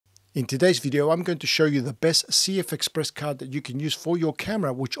In today's video, I'm going to show you the best CF Express card that you can use for your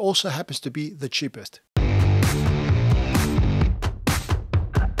camera, which also happens to be the cheapest.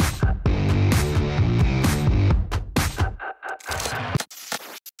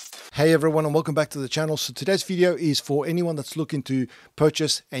 Hey everyone, and welcome back to the channel. So today's video is for anyone that's looking to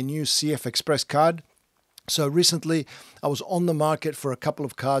purchase a new CF Express card. So recently I was on the market for a couple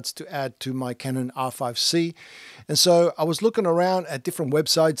of cards to add to my Canon R5C. And so I was looking around at different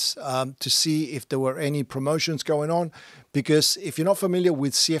websites to see if there were any promotions going on. Because if you're not familiar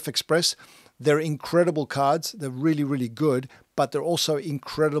with CF Express, they're incredible cards. They're really, really good, but they're also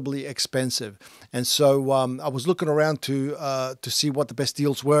incredibly expensive. And so I was looking around to see what the best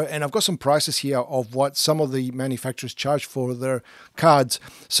deals were. And I've got some prices here of what some of the manufacturers charge for their cards.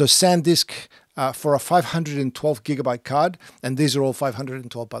 So SanDisk, for a 512 gigabyte card, and these are all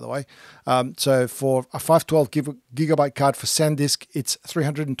 512 by the way. So for a 512 gigabyte card for SanDisk, it's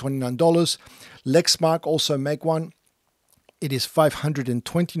 $329. Lexmark also make one. It is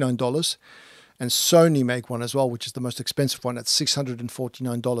 $529. And Sony make one as well, which is the most expensive one at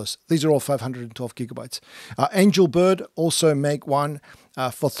 $649. These are all 512 gigabytes. Angelbird also make one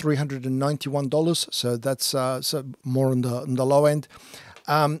for $391. So that's so more on the low end.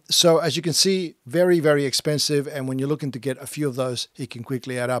 So as you can see, very, very expensive. And when you're looking to get a few of those, it can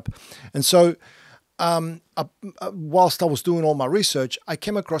quickly add up. And so whilst I was doing all my research, I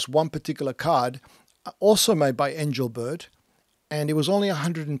came across one particular card also made by Angelbird, and it was only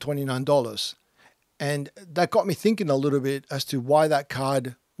 $129. And that got me thinking a little bit as to why that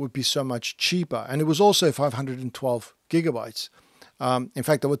card would be so much cheaper. And it was also 512 gigabytes. In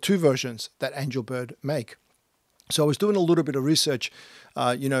fact, there were two versions that Angelbird make. So I was doing a little bit of research,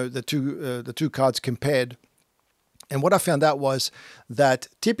 the two cards compared. And what I found out was that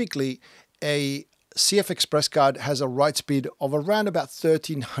typically a CF Express card has a write speed of around about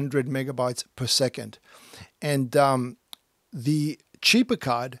 1300 megabytes per second. And the cheaper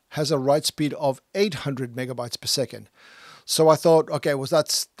card has a write speed of 800 megabytes per second. So I thought, okay, well,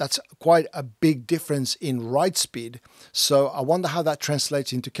 that's quite a big difference in write speed. So I wonder how that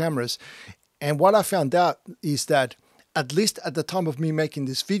translates into cameras. And what I found out is that, at least at the time of me making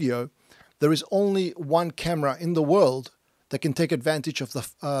this video, there is only one camera in the world that can take advantage of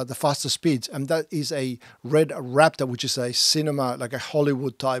the faster speeds, and that is a Red Raptor, which is a cinema, like a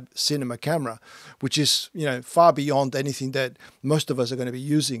Hollywood type cinema camera, which is far beyond anything that most of us are going to be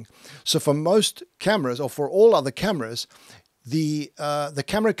using. So for most cameras, or for all other cameras, the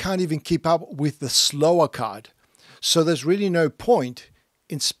camera can't even keep up with the slower card. So there's really no point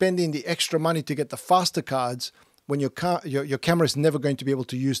in spending the extra money to get the faster cards when your camera is never going to be able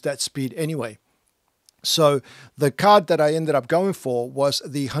to use that speed anyway. So the card that I ended up going for was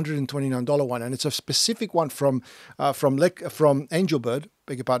the $129 one, and it's a specific one from Angelbird,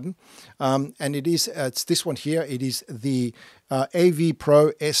 beg your pardon, and it's this one here. It is the AV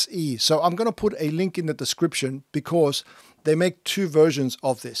Pro SE. So I'm going to put a link in the description because they make two versions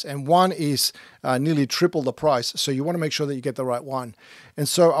of this, and one is nearly triple the price. So you want to make sure that you get the right one. And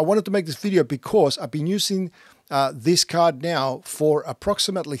so I wanted to make this video because I've been using this card now for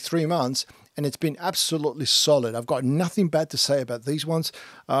approximately 3 months, and it's been absolutely solid. I've got nothing bad to say about these ones.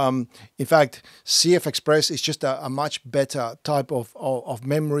 In fact, CF Express is just a much better type of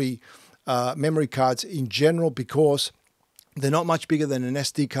memory cards in general, because they're not much bigger than an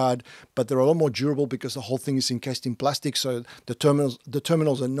SD card, but they're a lot more durable because the whole thing is encased in plastic, so the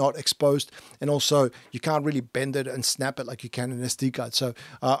terminals are not exposed, and also you can't really bend it and snap it like you can an SD card. So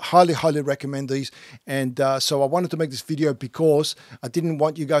highly, highly recommend these. And so I wanted to make this video because I didn't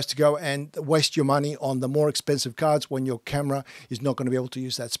want you guys to go and waste your money on the more expensive cards when your camera is not going to be able to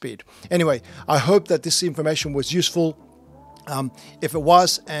use that speed. Anyway, I hope that this information was useful. If it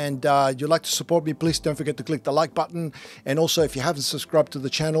was, and you'd like to support me, please don't forget to click the like button. And also, if you haven't subscribed to the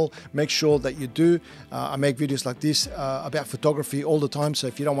channel, make sure that you do. I make videos like this about photography all the time, so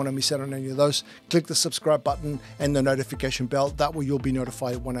if you don't want to miss out on any of those, click the subscribe button and the notification bell. That way you'll be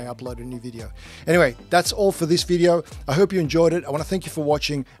notified when I upload a new video. Anyway, that's all for this video. I hope you enjoyed it. I want to thank you for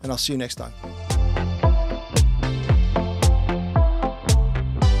watching, and I'll see you next time.